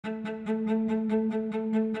Well,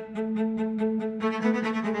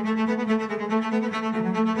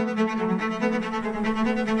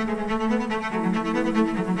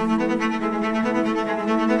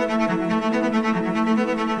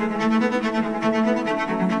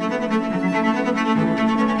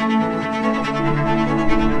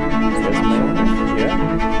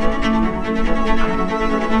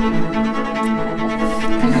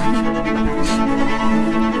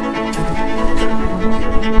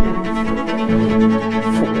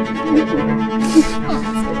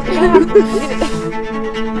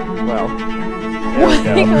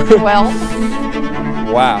 there we go. Well.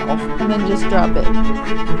 Wow. And then just drop it.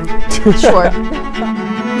 Sure.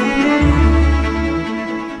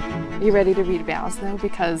 You ready to read vows though?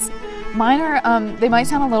 Because mine are, they might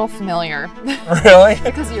sound a little familiar. Really?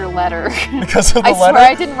 Because of your letter. Because of the I letter? swear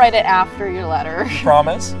I didn't write it after your letter.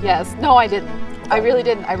 Promise? Yes. No, I didn't. I really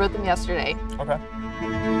didn't. I wrote them yesterday. Okay.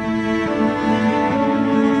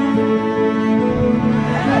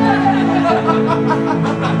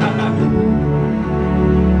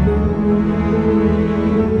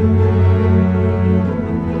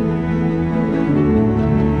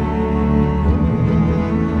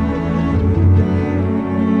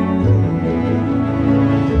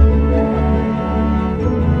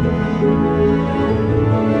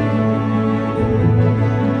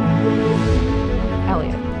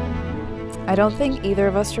 Elliott, I don't think either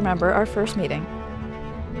of us remember our first meeting.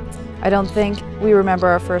 I don't think we remember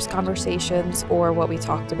our first conversations or what we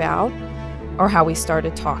talked about or how we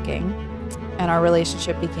started talking, and our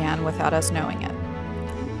relationship began without us knowing it.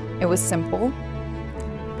 It was simple.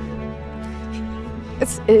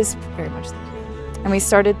 It is very much simple. And we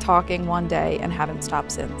started talking one day and haven't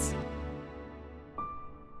stopped since.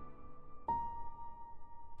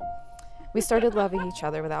 We started loving each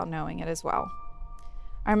other without knowing it as well.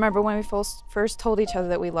 I remember when we first told each other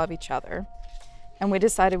that we love each other, and we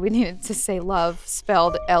decided we needed to say love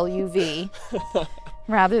spelled L-U-V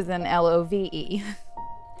rather than L-O-V-E,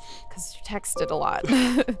 because you texted a lot.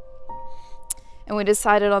 And we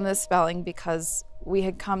decided on this spelling because we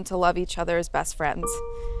had come to love each other as best friends.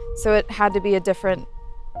 So it had to be a different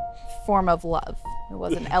form of love. It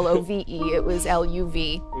wasn't L-O-V-E, it was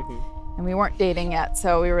L-U-V. And we weren't dating yet,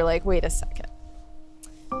 so we were like, wait a second.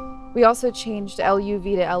 We also changed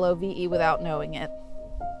L-U-V to L-O-V-E without knowing it.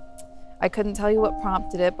 I couldn't tell you what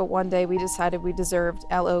prompted it, but one day we decided we deserved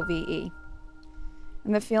L-O-V-E.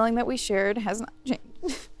 And the feeling that we shared has not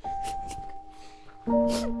changed.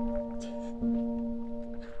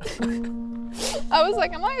 I was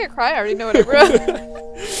like, I'm not gonna cry, I already know what I wrote.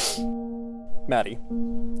 Maddie,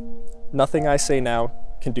 nothing I say now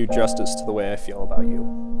can do justice to the way I feel about you,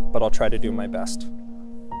 but I'll try to do my best.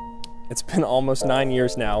 It's been almost 9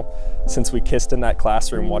 years now since we kissed in that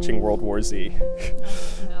classroom watching World War Z.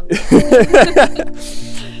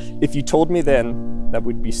 If you told me then that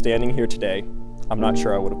we'd be standing here today, I'm not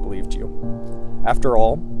sure I would have believed you. After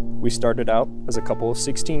all, we started out as a couple of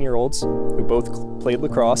 16-year-olds who both played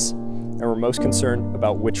lacrosse and were most concerned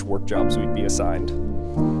about which work jobs we'd be assigned.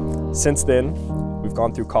 Since then, we've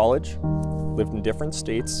gone through college, lived in different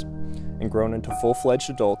states, and grown into full-fledged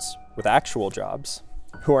adults with actual jobs,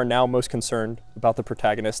 who are now most concerned about the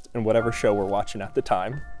protagonist in whatever show we're watching at the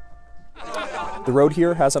time. The road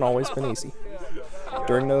here hasn't always been easy.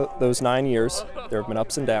 During those 9 years, there have been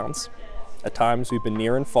ups and downs. At times, we've been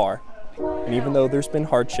near and far, and even though there's been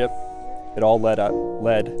hardship, it all led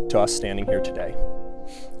to us standing here today.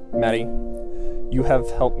 Maddie, you have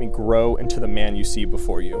helped me grow into the man you see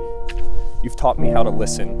before you. You've taught me how to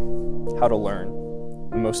listen, how to learn,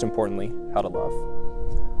 and most importantly, how to love.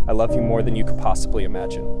 I love you more than you could possibly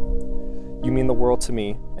imagine. You mean the world to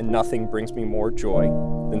me, and nothing brings me more joy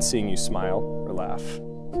than seeing you smile or laugh.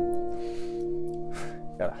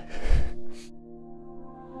 Yeah.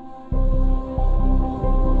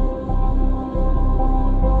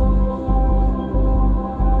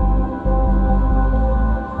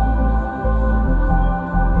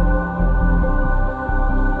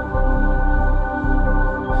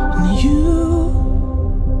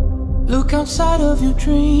 Look outside of your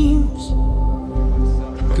dreams,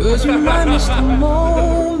 'cause you might miss the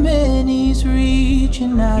moment he's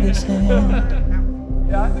reaching out his hand.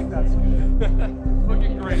 Yeah, I think that's good.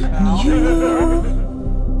 Looking great. And you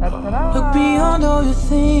look beyond all your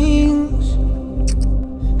things,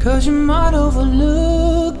 'cause you might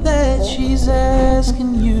overlook that she's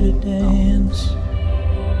asking you to dance.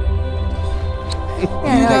 You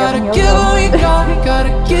gotta give all you got,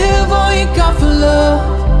 gotta give all you got for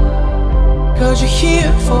love. 'Cause you're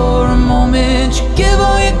here for a moment. You give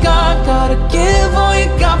all you got, gotta give all you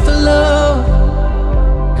got for love.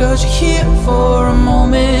 'cause you're here for a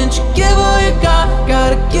moment. You give all you got,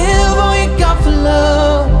 gotta give all you got for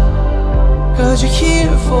love. 'Cause you're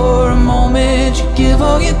here for a moment. You give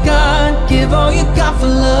all you got, give all you got for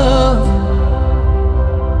love.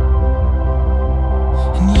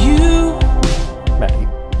 And you, Maddie,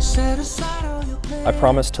 set aside all your plans. I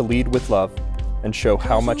promise to lead with love and show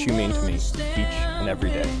how much you mean to me each and every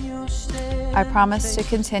day. I promise to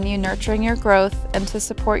continue nurturing your growth and to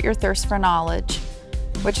support your thirst for knowledge,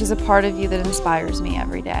 which is a part of you that inspires me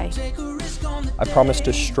every day. I promise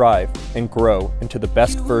to strive and grow into the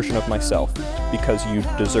best version of myself because you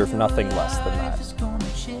deserve nothing less than that.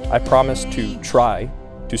 I promise to try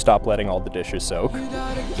to stop letting all the dishes soak.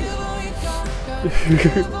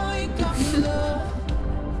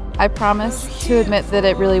 I promise to admit that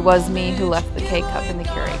it really was me who left the K-cup in the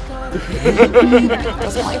Keurig. It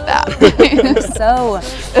wasn't like that. So,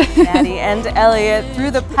 Maddie and Elliott,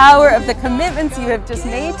 through the power of the commitments you have just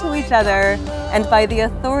made to each other and by the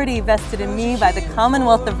authority vested in me by the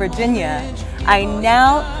Commonwealth of Virginia, I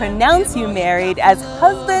now pronounce you married as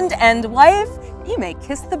husband and wife. You may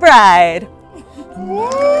kiss the bride.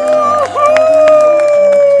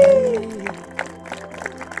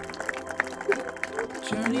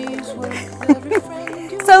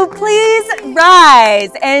 So please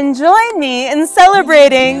rise and join me in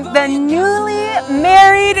celebrating the newly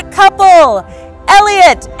married couple,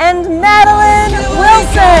 Elliott and Madeline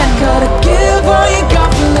Wilson. Gotta give all you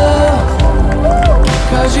got for love.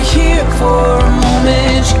 'Cause you're here for a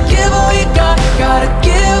moment. You give all you got, gotta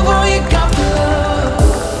give all you got for love.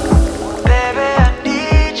 Baby, I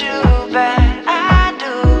need you back, I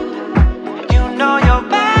do. You know your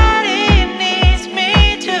body needs me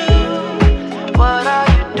too. What are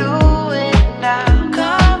you doing now?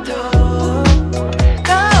 Come through,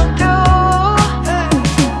 come through.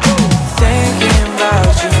 Thinking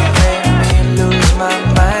about you made me lose my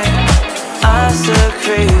mind. I'm so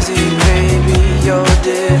crazy, baby, you're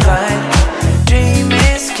divine.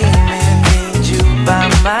 Dreaming, scheming, need you by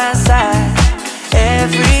my side.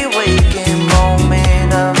 Every waking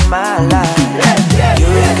moment of my life.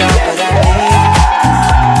 You got what I need.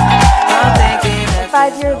 I'm thinking that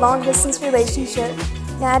 5-year long-distance relationship,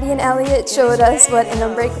 Maddie and Elliott showed us what an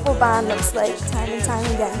unbreakable bond looks like time and time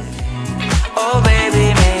again. oh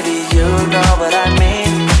baby, maybe you know what I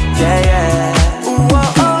mean. Yeah, yeah. Ooh,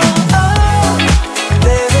 oh, oh, oh.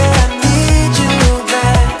 Baby, I need you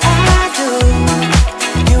back, I do.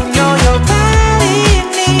 You know your body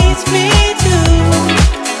needs me too.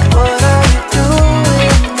 What are you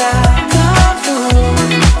doing now? Come through,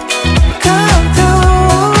 come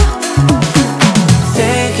through.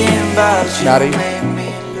 Thinking about you Maddie, made me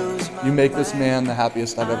lose my you make this man the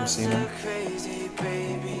happiest I've ever seen him.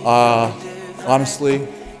 Honestly,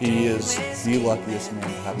 he is the luckiest man to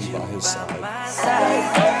have you by his side.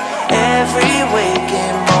 Every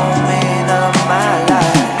waking moment of my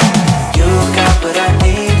life, you got what I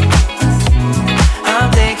need. I'm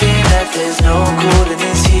thinking that there's no cool in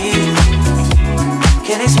this heat.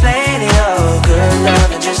 Can explain